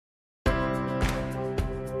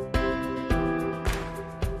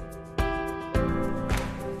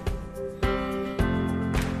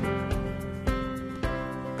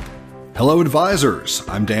Hello, advisors.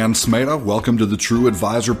 I'm Dan Smeda. Welcome to the True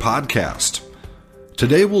Advisor Podcast.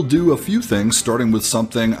 Today we'll do a few things, starting with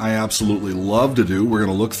something I absolutely love to do. We're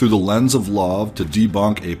going to look through the lens of love to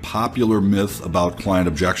debunk a popular myth about client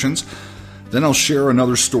objections. Then I'll share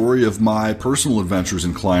another story of my personal adventures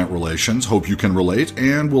in client relations. Hope you can relate.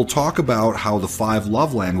 And we'll talk about how the 5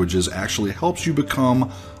 love languages actually helps you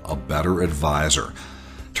become a better advisor.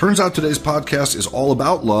 Turns out today's podcast is all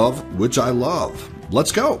about love, which I love.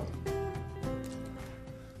 Let's go.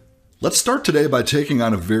 Let's start today by taking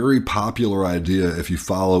on a very popular idea if you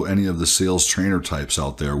follow any of the sales trainer types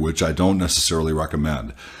out there, which I don't necessarily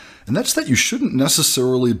recommend. And that's that you shouldn't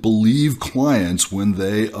necessarily believe clients when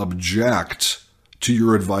they object to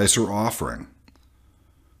your advice or offering.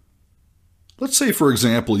 Let's say, for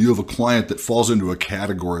example, you have a client that falls into a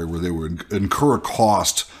category where they would incur a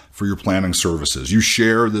cost for your planning services. You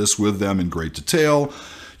share this with them in great detail.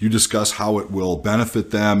 You discuss how it will benefit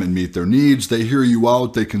them and meet their needs. They hear you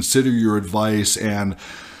out. They consider your advice and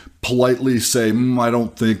politely say, I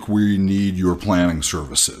don't think we need your planning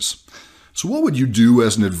services. So what would you do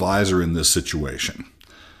as an advisor in this situation?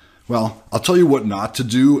 Well, I'll tell you what not to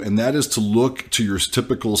do, and that is to look to your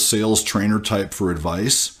typical sales trainer type for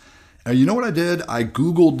advice. And you know what I did? I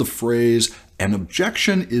Googled the phrase, an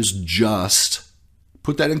objection is just,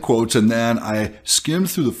 put that in quotes, and then I skimmed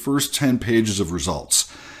through the first 10 pages of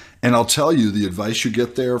results. And I'll tell you, the advice you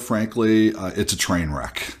get there, frankly, it's a train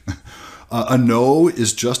wreck. A no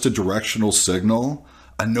is just a directional signal.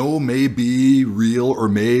 A no may be real or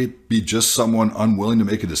may be just someone unwilling to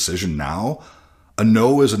make a decision now. A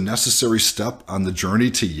no is a necessary step on the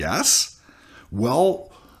journey to yes.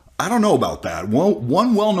 Well, I don't know about that.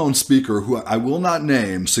 One well-known speaker who I will not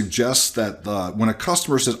name suggests that when a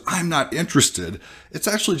customer says, I'm not interested, it's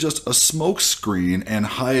actually just a smoke screen and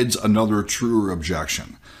hides another truer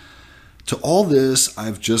objection. To all this,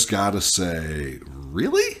 I've just got to say,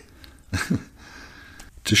 really?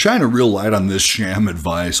 To shine a real light on this sham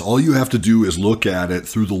advice, all you have to do is look at it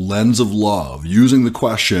through the lens of love, using the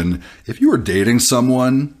question, if you were dating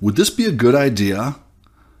someone, would this be a good idea?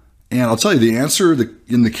 And I'll tell you, the answer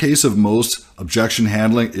in the case of most objection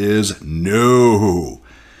handling is no.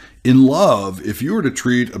 In love, if you were to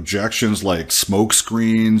treat objections like smoke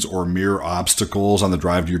screens or mere obstacles on the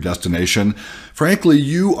drive to your destination, frankly,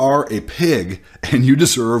 you are a pig and you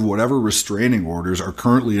deserve whatever restraining orders are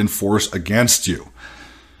currently in force against you.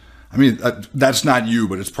 I mean, that's not you,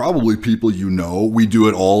 but it's probably people you know. We do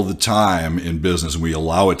it all the time in business, and we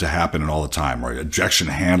allow it to happen all the time, right? Objection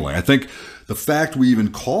handling. I think the fact we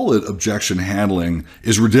even call it objection handling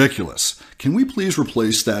is ridiculous. Can we please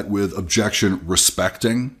replace that with objection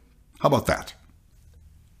respecting? How about that?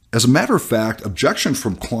 As a matter of fact, objection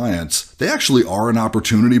from clients, they actually are an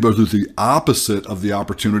opportunity, but they're the opposite of the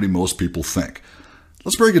opportunity most people think.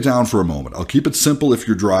 Let's break it down for a moment. I'll keep it simple if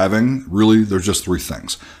you're driving. Really, there's just 3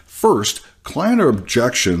 things. First, client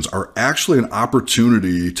objections are actually an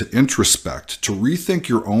opportunity to introspect, to rethink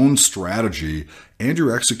your own strategy and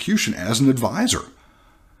your execution as an advisor.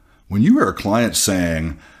 When you hear a client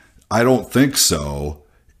saying, I don't think so,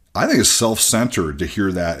 I think it's self-centered to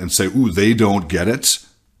hear that and say, ooh, they don't get it.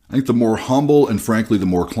 I think the more humble and frankly, the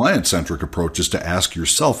more client-centric approach is to ask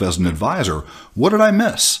yourself as an advisor, what did I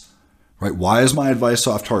miss? Right? Why is my advice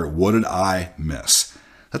off target? What did I miss?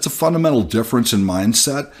 That's a fundamental difference in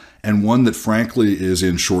mindset and one that frankly is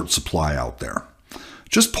in short supply out there.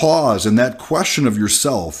 Just pause, and that question of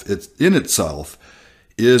yourself, in itself,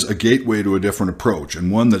 is a gateway to a different approach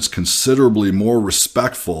and one that's considerably more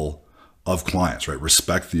respectful of clients, right?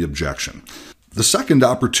 Respect the objection. The second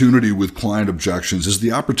opportunity with client objections is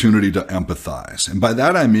the opportunity to empathize. And by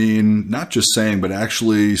that I mean not just saying, but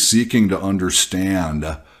actually seeking to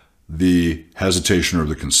understand the hesitation or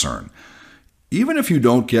the concern. Even if you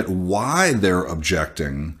don't get why they're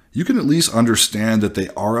objecting, you can at least understand that they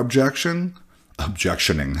are objectioning,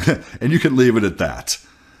 and you can leave it at that.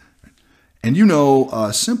 And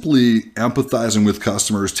simply empathizing with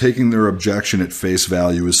customers, taking their objection at face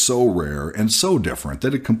value is so rare and so different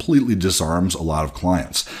that it completely disarms a lot of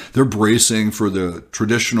clients. They're bracing for the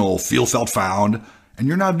traditional feel, felt, found, and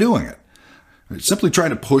you're not doing it. Simply trying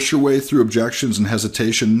to push your way through objections and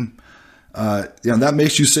hesitation, that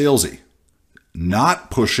makes you salesy. Not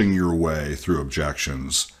pushing your way through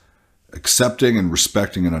objections, accepting and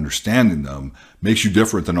respecting and understanding them makes you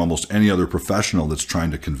different than almost any other professional that's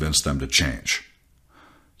trying to convince them to change.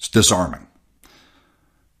 It's disarming.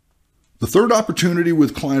 The third opportunity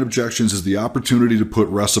with client objections is the opportunity to put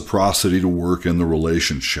reciprocity to work in the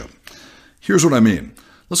relationship. Here's what I mean.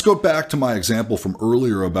 Let's go back to my example from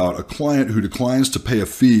earlier about a client who declines to pay a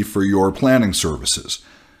fee for your planning services.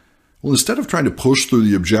 Well, instead of trying to push through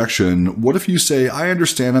the objection, what if you say, I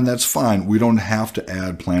understand and that's fine. We don't have to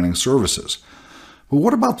add planning services. But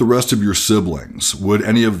what about the rest of your siblings? Would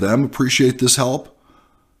any of them appreciate this help?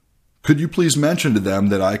 Could you please mention to them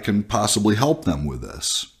that I can possibly help them with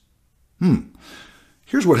this?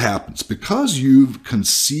 Here's what happens. Because you've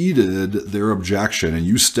conceded their objection and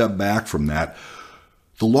you step back from that,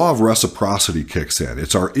 the law of reciprocity kicks in.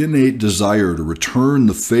 It's our innate desire to return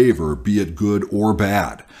the favor, be it good or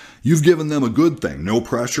bad. You've given them a good thing, no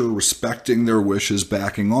pressure, respecting their wishes,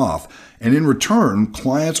 backing off. And in return,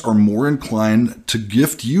 clients are more inclined to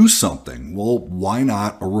gift you something. Well, why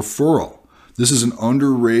not a referral? This is an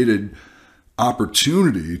underrated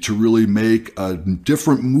opportunity to really make a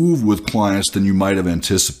different move with clients than you might have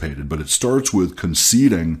anticipated. But it starts with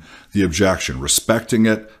conceding the objection, respecting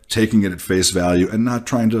it, taking it at face value, and not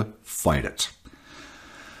trying to fight it.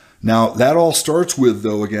 Now, that all starts with,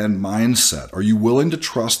 though, again, mindset. Are you willing to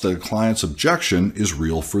trust that a client's objection is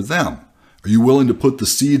real for them? Are you willing to put the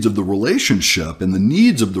seeds of the relationship and the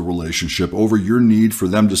needs of the relationship over your need for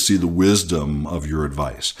them to see the wisdom of your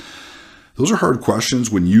advice? Those are hard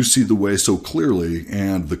questions when you see the way so clearly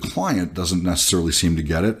and the client doesn't necessarily seem to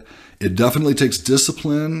get it. It definitely takes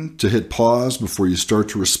discipline to hit pause before you start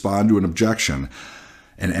to respond to an objection.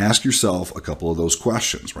 And ask yourself a couple of those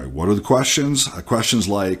questions, right? What are the questions? Questions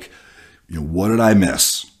like, what did I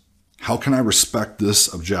miss? How can I respect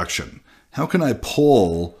this objection? How can I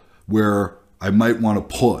pull where I might want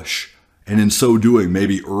to push? And in so doing,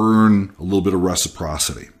 maybe earn a little bit of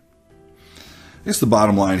reciprocity. I guess the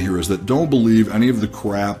bottom line here is that don't believe any of the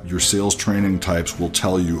crap your sales training types will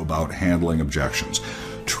tell you about handling objections.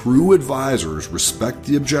 True advisors respect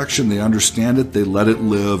the objection, they understand it, they let it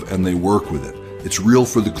live, and they work with it. It's real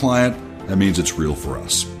for the client. That means it's real for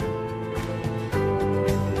us.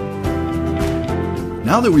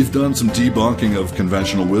 Now that we've done some debunking of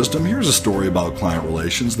conventional wisdom, here's a story about client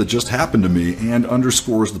relations that just happened to me and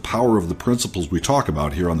underscores the power of the principles we talk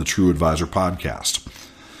about here on the True Advisor podcast.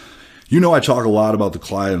 You know, I talk a lot about the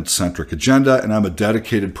client-centric agenda, and I'm a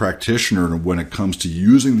dedicated practitioner when it comes to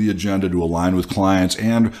using the agenda to align with clients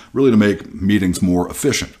and really to make meetings more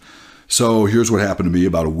efficient. So here's what happened to me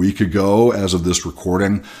about a week ago as of this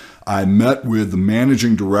recording. I met with the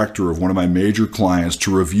managing director of one of my major clients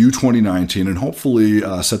to review 2019 and hopefully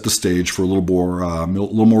set the stage for a little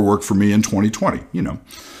more work for me in 2020.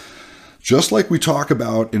 Just like we talk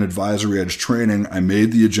about in Advisory Edge training, I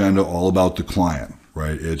made the agenda all about the client,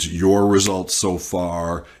 right? It's your results so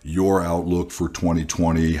far, your outlook for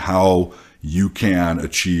 2020, how you can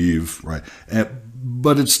achieve, right?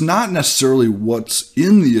 But it's not necessarily what's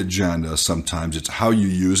in the agenda sometimes, it's how you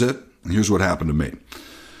use it. And here's what happened to me.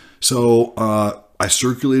 So I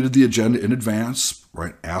circulated the agenda in advance,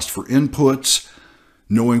 right? Asked for input,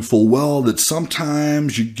 knowing full well that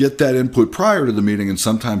sometimes you get that input prior to the meeting and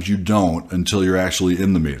sometimes you don't until you're actually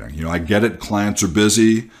in the meeting. I get it, clients are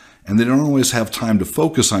busy and they don't always have time to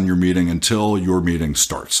focus on your meeting until your meeting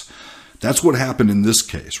starts. That's what happened in this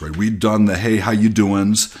case, right? We'd done the, hey, how you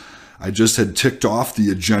doings? I just had ticked off the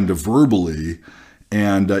agenda verbally,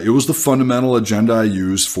 and it was the fundamental agenda I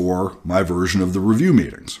use for my version of the review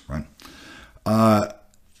meetings, right?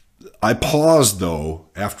 I paused, though,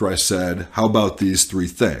 after I said, how about these three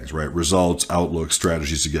things, right? Results, outlook,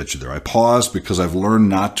 strategies to get you there. I paused because I've learned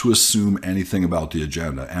not to assume anything about the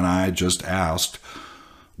agenda, and I just asked,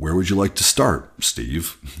 where would you like to start,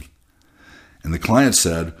 Steve? And the client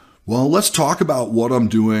said, well, let's talk about what I'm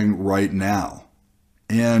doing right now.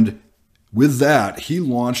 And with that, he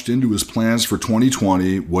launched into his plans for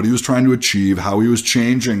 2020, what he was trying to achieve, how he was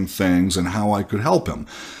changing things, and how I could help him.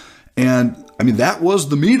 And that was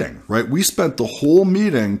the meeting, right? We spent the whole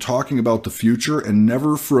meeting talking about the future, and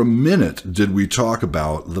never for a minute did we talk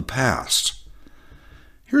about the past.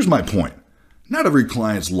 Here's my point. Not every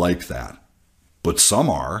client's like that, but some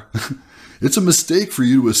are. It's a mistake for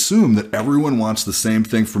you to assume that everyone wants the same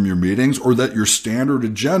thing from your meetings or that your standard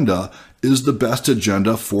agenda is the best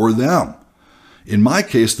agenda for them. In my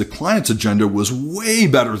case, the client's agenda was way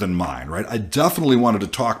better than mine, right? I definitely wanted to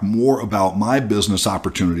talk more about my business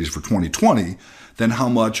opportunities for 2020 than how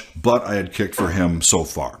much butt I had kicked for him so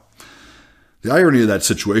far. The irony of that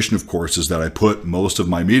situation, of course, is that I put most of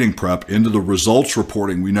my meeting prep into the results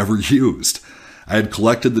reporting we never used. I had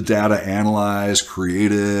collected the data, analyzed,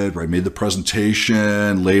 created, right, made the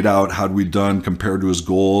presentation, laid out how we'd done compared to his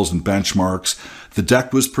goals and benchmarks. The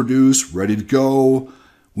deck was produced, ready to go.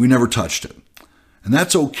 We never touched it. And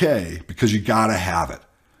that's okay because you gotta have it.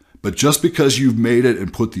 But just because you've made it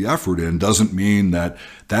and put the effort in doesn't mean that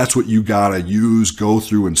that's what you gotta use, go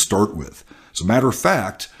through, and start with. As a matter of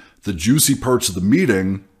fact, the juicy parts of the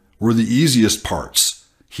meeting were the easiest parts.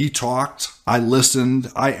 He talked, I listened,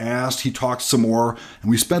 I asked, he talked some more, and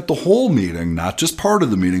we spent the whole meeting, not just part of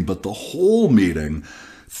the meeting, but the whole meeting,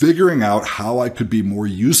 figuring out how I could be more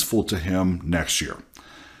useful to him next year.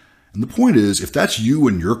 And the point is, if that's you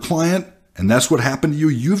and your client, and that's what happened to you,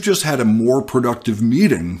 you've just had a more productive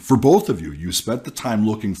meeting for both of you. You spent the time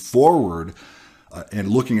looking forward and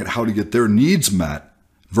looking at how to get their needs met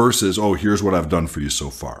versus, oh, here's what I've done for you so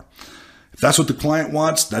far. If that's what the client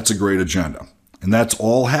wants, that's a great agenda. And that's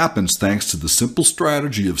all happens thanks to the simple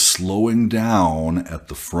strategy of slowing down at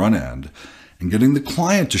the front end and getting the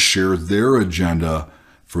client to share their agenda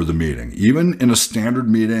for the meeting. Even in a standard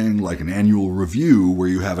meeting like an annual review where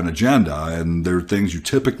you have an agenda and there are things you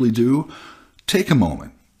typically do, take a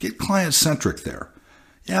moment. Get client-centric there.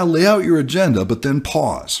 Yeah, lay out your agenda, but then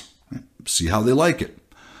pause. See how they like it.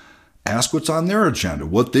 Ask what's on their agenda,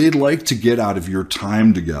 what they'd like to get out of your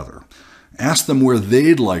time together. Ask them where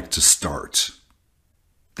they'd like to start.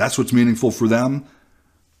 That's what's meaningful for them.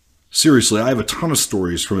 Seriously, I have a ton of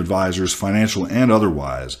stories from advisors, financial and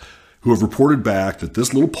otherwise, who have reported back that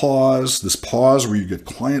this pause where you get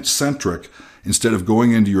client-centric instead of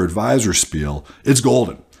going into your advisor spiel, it's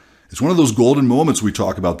golden. It's one of those golden moments we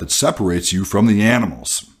talk about that separates you from the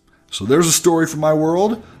animals. So there's a story from my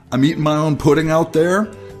world. I'm eating my own pudding out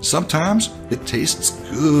there. Sometimes it tastes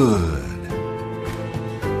good.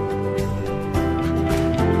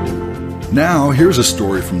 Now, here's a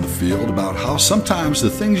story from the field about how sometimes the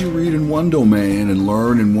things you read in one domain and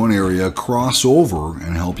learn in one area cross over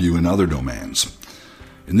and help you in other domains.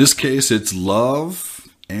 In this case, it's love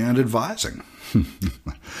and advising.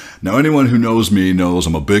 Now, anyone who knows me knows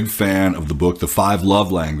I'm a big fan of the book, The 5 Love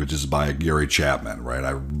Languages by Gary Chapman, right?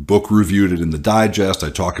 I book reviewed it in the digest. I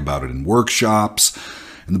talk about it in workshops.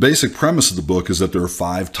 And the basic premise of the book is that there are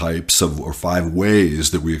 5 types or 5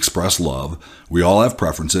 ways that we express love. We all have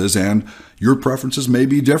preferences, and your preferences may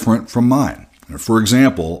be different from mine. For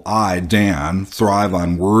example, I, Dan, thrive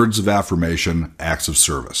on words of affirmation, acts of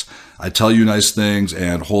service. I tell you nice things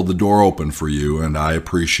and hold the door open for you, and I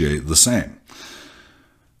appreciate the same.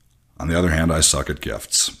 On the other hand, I suck at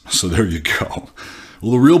gifts. So there you go.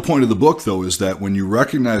 Well, the real point of the book, though, is that when you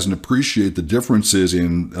recognize and appreciate the differences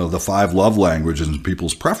in the 5 love languages and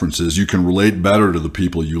people's preferences, you can relate better to the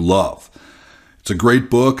people you love. It's a great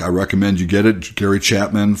book. I recommend you get it. Gary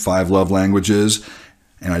Chapman, 5 Love Languages.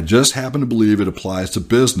 And I just happen to believe it applies to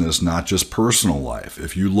business, not just personal life.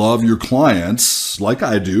 If you love your clients, like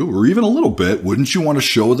I do, or even a little bit, wouldn't you want to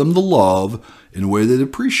show them the love in a way they'd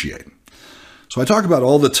appreciate? So I talk about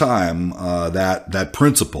all the time that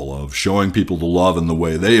principle of showing people the love in the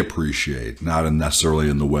way they appreciate, not necessarily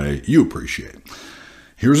in the way you appreciate.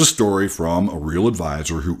 Here's a story from a real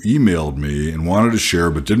advisor who emailed me and wanted to share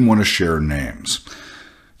but didn't want to share names.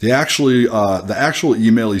 The actual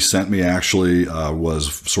email he sent me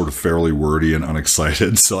was sort of fairly wordy and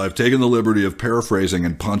unexcited, so I've taken the liberty of paraphrasing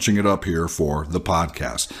and punching it up here for the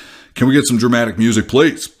podcast. Can we get some dramatic music,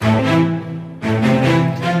 please?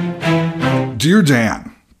 Dear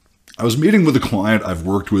Dan, I was meeting with a client I've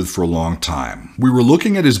worked with for a long time. We were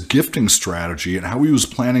looking at his gifting strategy and how he was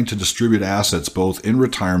planning to distribute assets both in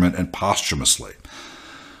retirement and posthumously.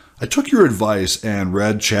 I took your advice and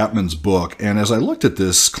read Chapman's book, and as I looked at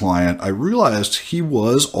this client, I realized he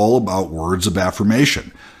was all about words of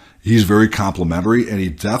affirmation. He's very complimentary, and he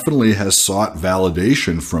definitely has sought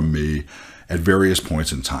validation from me at various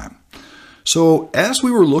points in time. So as we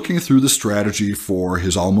were looking through the strategy for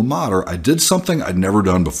his alma mater, I did something I'd never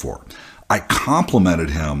done before. I complimented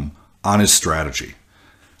him on his strategy.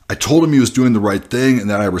 I told him he was doing the right thing and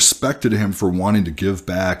that I respected him for wanting to give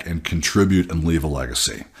back and contribute and leave a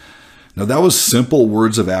legacy. Now that was simple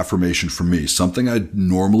words of affirmation for me, something I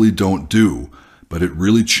normally don't do, but it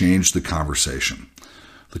really changed the conversation.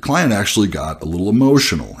 The client actually got a little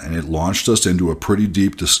emotional, and it launched us into a pretty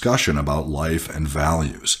deep discussion about life and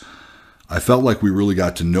values. I felt like we really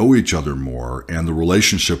got to know each other more, and the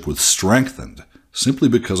relationship was strengthened simply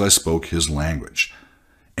because I spoke his language.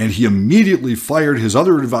 And he immediately fired his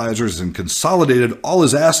other advisors and consolidated all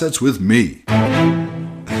his assets with me.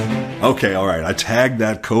 Okay, all right, I tagged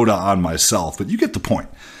that coda on myself, but you get the point.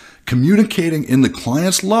 Communicating in the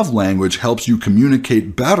client's love language helps you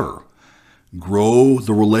communicate better, grow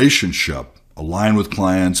the relationship, align with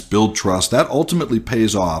clients, build trust. That ultimately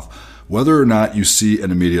pays off whether or not you see an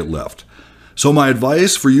immediate lift. So my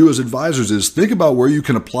advice for you as advisors is think about where you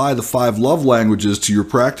can apply the 5 love languages to your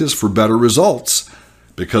practice for better results,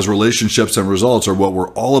 because relationships and results are what we're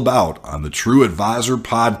all about on the True Advisor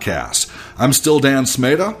Podcast. I'm still Dan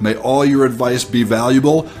Smeda. May all your advice be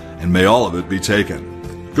valuable, and may all of it be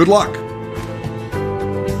taken. Good luck.